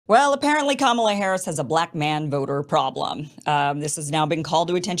Well, apparently Kamala Harris has a black man voter problem. This has now been called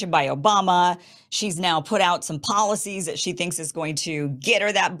to attention by Obama. She's now put out some policies that she thinks is going to get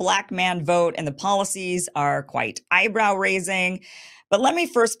her that black man vote, and the policies are quite eyebrow raising. But let me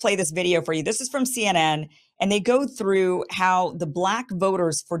first play this video for you. This is from CNN, and they go through how the black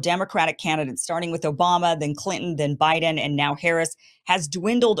voters for Democratic candidates, starting with Obama, then Clinton, then Biden, and now Harris, has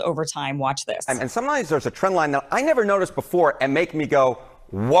dwindled over time. Watch this. And sometimes there's a trend line that I never noticed before and make me go,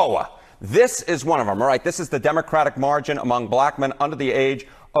 whoa, this is one of them. All right, this is the Democratic margin among black men under the age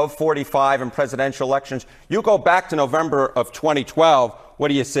of 45 in presidential elections. You go back to November of 2012, what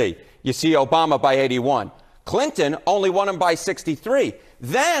do you see? You see Obama by 81. Clinton only won him by 63.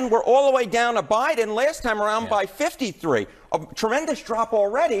 Then we're all the way down to Biden last time around by 53. A tremendous drop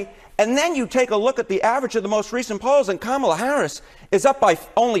already. And then you take a look at the average of the most recent polls, and Kamala Harris is up by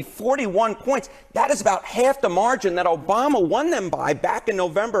only 41 points. That is about half the margin that Obama won them by back in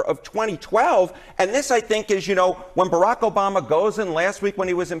November of 2012. And this, I think, is, you know, when Barack Obama goes in last week when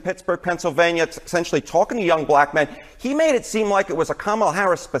he was in Pittsburgh, Pennsylvania, essentially talking to young black men, he made it seem like it was a Kamala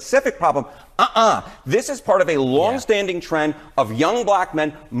Harris specific problem. This is part of a long-standing trend of young black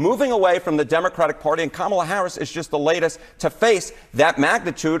men moving away from the Democratic Party, and Kamala Harris is just the latest to face that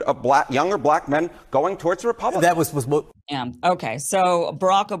magnitude of younger black men going towards the Republicans. That was what. Yeah. Okay. So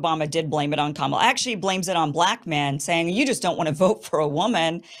Barack Obama did blame it on Kamala. Actually, blames it on black men, saying you just don't want to vote for a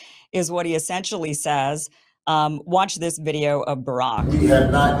woman, is what he essentially says. Watch this video of Barack. We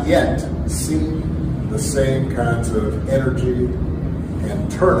have not yet seen the same kinds of energy and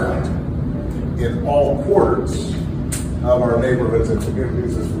turnout in all quarters of our neighborhoods and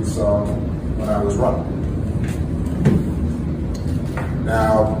communities as we saw when I was running.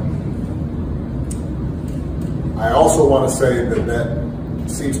 Now, I also want to say that that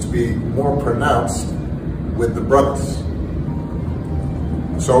seems to be more pronounced with the brothers.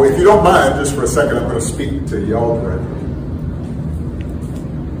 So if you don't mind, just for a second, I'm going to speak to y'all directly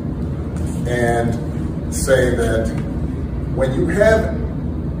and say that when you have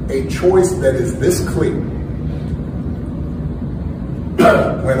a choice that is this clear,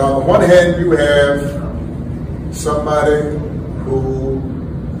 when on the one hand you have somebody who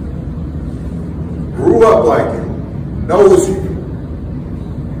grew up like you, knows you,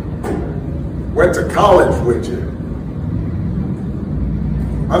 went to college with you,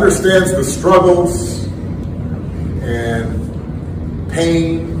 understands the struggles and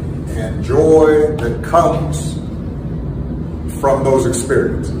pain and joy that comes from those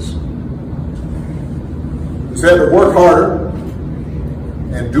experiences. Who's had to work harder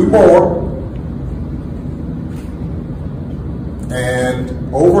and do more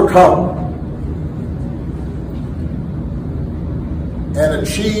and overcome and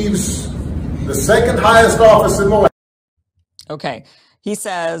achieves the second highest office in the land. Okay. He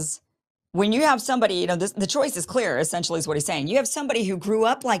says, when you have somebody, you know, the choice is clear, essentially is what he's saying. You have somebody who grew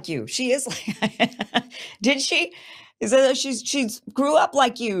up like you. She is like, did she? He says she's grew up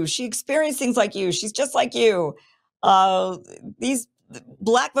like you. She experienced things like you. She's just like you. These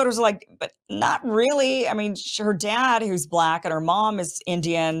black voters are like, but not really. I mean, her dad, who's black, and her mom is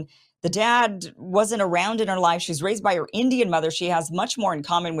Indian. The dad wasn't around in her life. She was raised by her Indian mother. She has much more in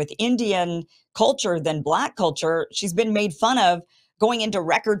common with Indian culture than black culture. She's been made fun of going into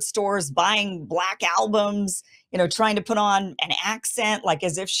record stores, buying black albums, you know, trying to put on an accent, like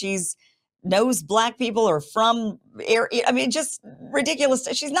as if she's knows black people or from area. I mean, just ridiculous.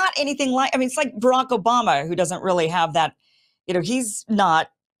 She's not anything like, I mean, it's like Barack Obama, who doesn't really have that, you know, he's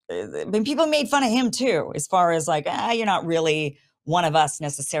not, I mean, people made fun of him too, as far as like, you're not really one of us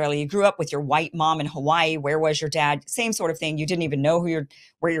necessarily. You grew up with your white mom in Hawaii. Where was your dad? Same sort of thing. You didn't even know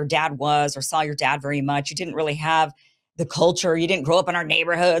where your dad was or saw your dad very much. You didn't really have the culture. You didn't grow up in our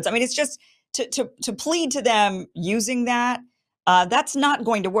neighborhoods. I mean, it's just to plead to them using that. That's not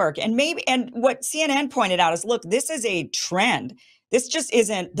going to work. And what CNN pointed out is, look, this is a trend. This just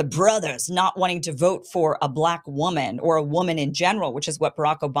isn't the brothers not wanting to vote for a black woman or a woman in general, which is what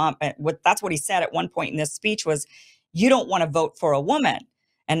Barack Obama, that's what he said at one point in this speech was, you don't want to vote for a woman.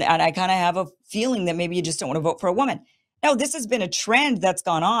 And I kind of have a feeling that maybe you just don't want to vote for a woman. No, this has been a trend that's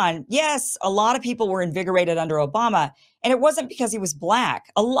gone on. Yes, a lot of people were invigorated under Obama, and it wasn't because he was black.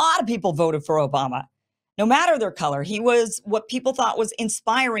 A lot of people voted for Obama, no matter their color. He was what people thought was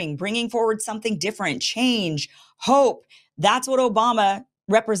inspiring, bringing forward something different, change, hope. That's what Obama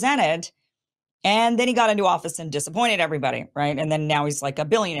represented. And then he got into office and disappointed everybody, right? And then now he's like a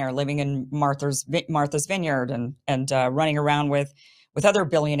billionaire living in Martha's Vineyard and running around with other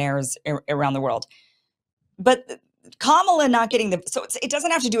billionaires around the world. But Kamala not getting it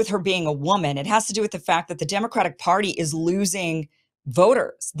doesn't have to do with her being a woman. It has to do with the fact that the Democratic Party is losing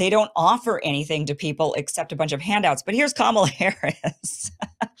voters. They don't offer anything to people except a bunch of handouts. But here's Kamala Harris.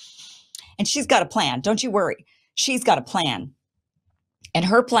 And she's got a plan. Don't you worry. She's got a plan. And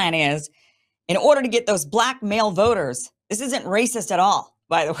her plan is, in order to get those black male voters, this isn't racist at all,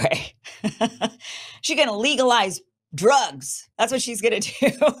 by the way. She's going to legalize drugs. That's what she's going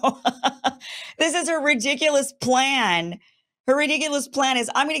to do. This is her ridiculous plan. Her ridiculous plan is,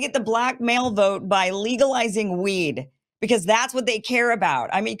 I'm going to get the black male vote by legalizing weed, because that's what they care about.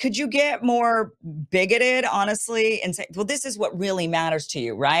 I mean, could you get more bigoted, honestly, and say, well, this is what really matters to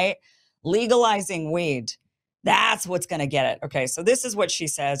you, right? Legalizing weed. That's what's going to get it. Okay, so this is what she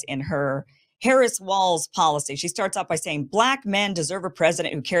says in her Harris Walls policy. She starts off by saying, black men deserve a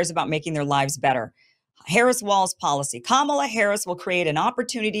president who cares about making their lives better. Harris Walls policy. Kamala Harris will create an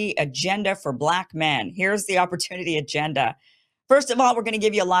opportunity agenda for black men. Here's the opportunity agenda. First of all, we're going to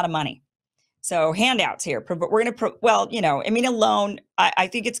give you a lot of money. So handouts here. We're going to, well, you know, I mean, a loan. I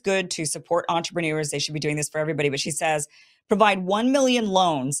think it's good to support entrepreneurs. They should be doing this for everybody. But she says, provide 1 million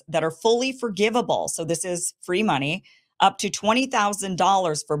loans that are fully forgivable. So this is free money, up to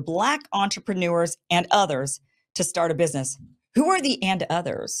 $20,000 for black entrepreneurs and others to start a business. Who are the and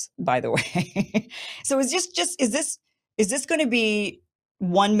others, by the way? So is this going to be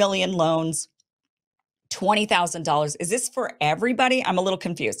 1 million loans, $20,000? Is this for everybody? I'm a little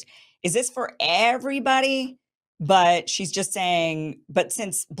confused. Is this for everybody? But she's just saying, but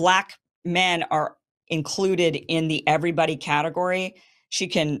since black men are included in the everybody category, she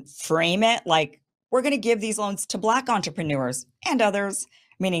can frame it like, we're going to give these loans to black entrepreneurs and others,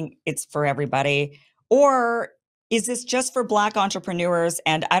 meaning it's for everybody. Or is this just for black entrepreneurs?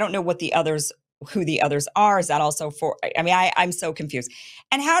 And I don't know what the others, who the others are. Is that also for, I mean, I'm so confused.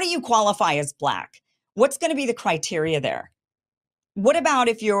 And how do you qualify as black? What's going to be the criteria there? What about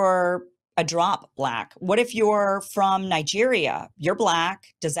if you're a drop black? What if you're from Nigeria? You're black.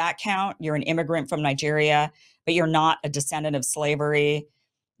 Does that count? You're an immigrant from Nigeria, but you're not a descendant of slavery.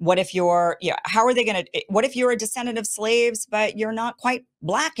 What if you're, how are they going to, what if you're a descendant of slaves, but you're not quite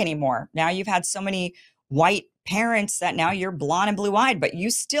black anymore? Now you've had so many white parents that now you're blonde and blue eyed, but you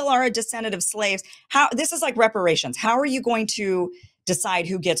still are a descendant of slaves. How, this is like reparations. How are you going to decide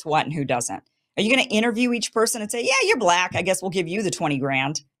who gets what and who doesn't? Are you going to interview each person and say, yeah, you're black, I guess we'll give you the 20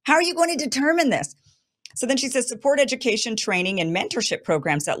 grand? How are you going to determine this? So then she says, support education, training, and mentorship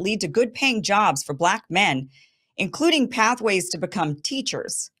programs that lead to good paying jobs for black men, including pathways to become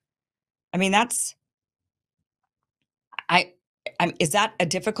teachers. I mean, that's, is that a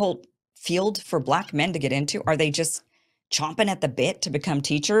difficult field for black men to get into? Are they just chomping at the bit to become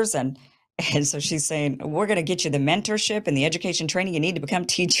teachers? And so she's saying, we're going to get you the mentorship and the education training you need to become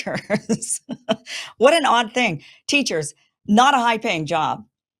teachers. What an odd thing. Teachers, not a high paying job.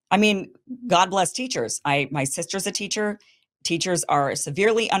 I mean, God bless teachers. My sister's a teacher. Teachers are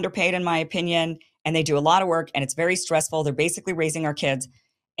severely underpaid, in my opinion, and they do a lot of work, and it's very stressful. They're basically raising our kids.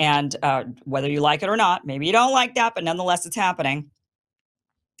 And whether you like it or not, maybe you don't like that, but nonetheless, it's happening.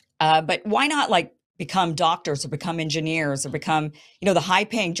 But why not like become doctors or become engineers or become, the high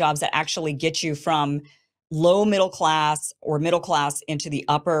paying jobs that actually get you from low middle class or middle class into the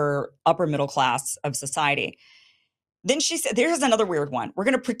upper middle class of society. Then she said, there's another weird one. We're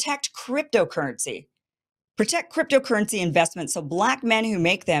going to protect cryptocurrency investments so black men who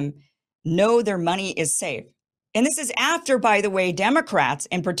make them know their money is safe. And this is after, by the way, Democrats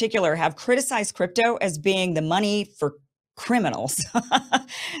in particular have criticized crypto as being the money for criminals.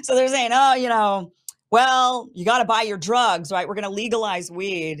 So they're saying, well, you got to buy your drugs, right? We're going to legalize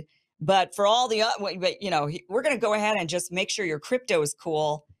weed, but for all the, we're going to go ahead and just make sure your crypto is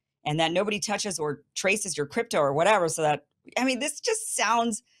cool and that nobody touches or traces your crypto or whatever. So that, this just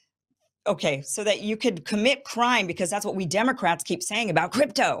sounds okay. So that you could commit crime because that's what we Democrats keep saying about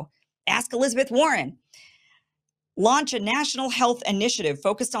crypto. Ask Elizabeth Warren. Launch a national health initiative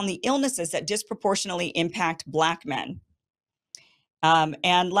focused on the illnesses that disproportionately impact black men.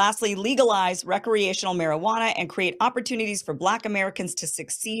 And lastly, legalize recreational marijuana and create opportunities for black Americans to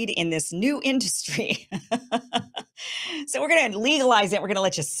succeed in this new industry. So we're going to legalize it. We're going to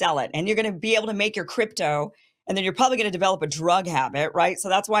let you sell it and you're going to be able to make your crypto and then you're probably going to develop a drug habit, right? So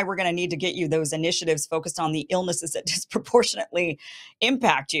that's why we're going to need to get you those initiatives focused on the illnesses that disproportionately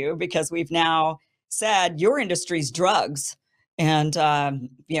impact you because we've now said your industry's drugs. And,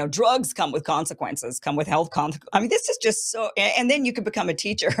 drugs come with consequences, come with health consequences. This is just so, and then you could become a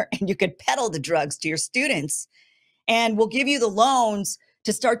teacher and you could peddle the drugs to your students and we'll give you the loans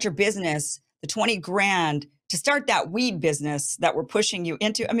to start your business, the 20 grand to start that weed business that we're pushing you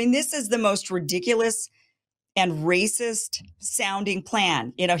into. This is the most ridiculous and racist sounding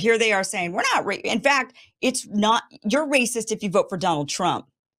plan. You know, here they are saying, we're not, in fact, it's not, you're racist if you vote for Donald Trump.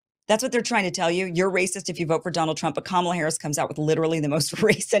 That's what they're trying to tell you. You're racist if you vote for Donald Trump, but Kamala Harris comes out with literally the most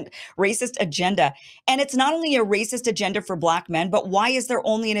racist agenda. And it's not only a racist agenda for Black men, but why is there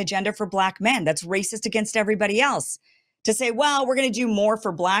only an agenda for Black men that's racist against everybody else? To say, well, we're going to do more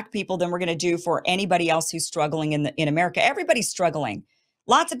for Black people than we're going to do for anybody else who's struggling in America. Everybody's struggling.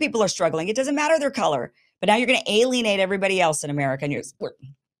 Lots of people are struggling. It doesn't matter their color. But now you're going to alienate everybody else in America. And we're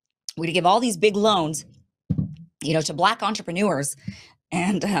going to give all these big loans, you know, to Black entrepreneurs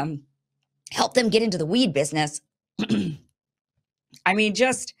and help them get into the weed business. I mean,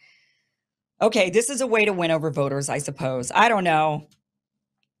 just, okay, this is a way to win over voters, I suppose. I don't know.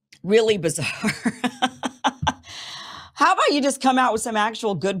 Really bizarre. How about you just come out with some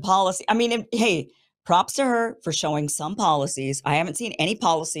actual good policy? I mean, hey, props to her for showing some policies. I haven't seen any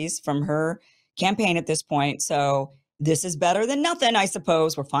policies from her campaign at this point. So this is better than nothing, I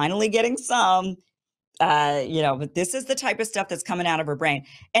suppose. We're finally getting some, you know, but this is the type of stuff that's coming out of her brain.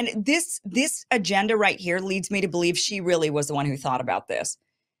 And this agenda right here leads me to believe she really was the one who thought about this.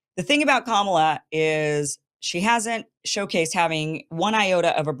 The thing about Kamala is she hasn't showcased having one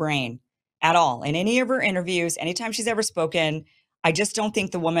iota of a brain at all. In any of her interviews, anytime she's ever spoken, I just don't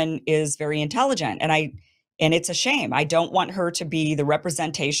think the woman is very intelligent. And it's a shame. I don't want her to be the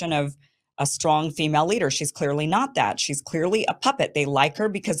representation of a strong female leader. She's clearly not that. She's clearly a puppet. They like her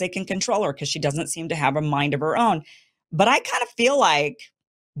because they can control her because she doesn't seem to have a mind of her own. But I kind of feel like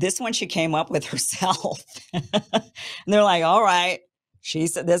this one she came up with herself. And they're like, all right, she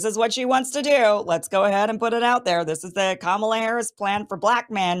said, this is what she wants to do. Let's go ahead and put it out there. This is the Kamala Harris plan for Black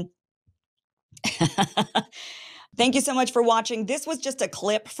men. Thank you so much for watching. This was just a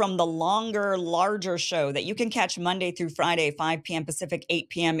clip from the longer, larger show that you can catch Monday through Friday, 5 p.m. Pacific, 8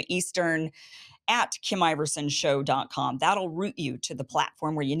 p.m. Eastern at KimIversonShow.com. That'll route you to the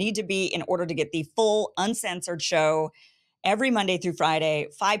platform where you need to be in order to get the full uncensored show every Monday through Friday,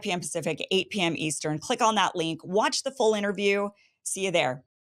 5 p.m. Pacific, 8 p.m. Eastern. Click on that link, watch the full interview. See you there.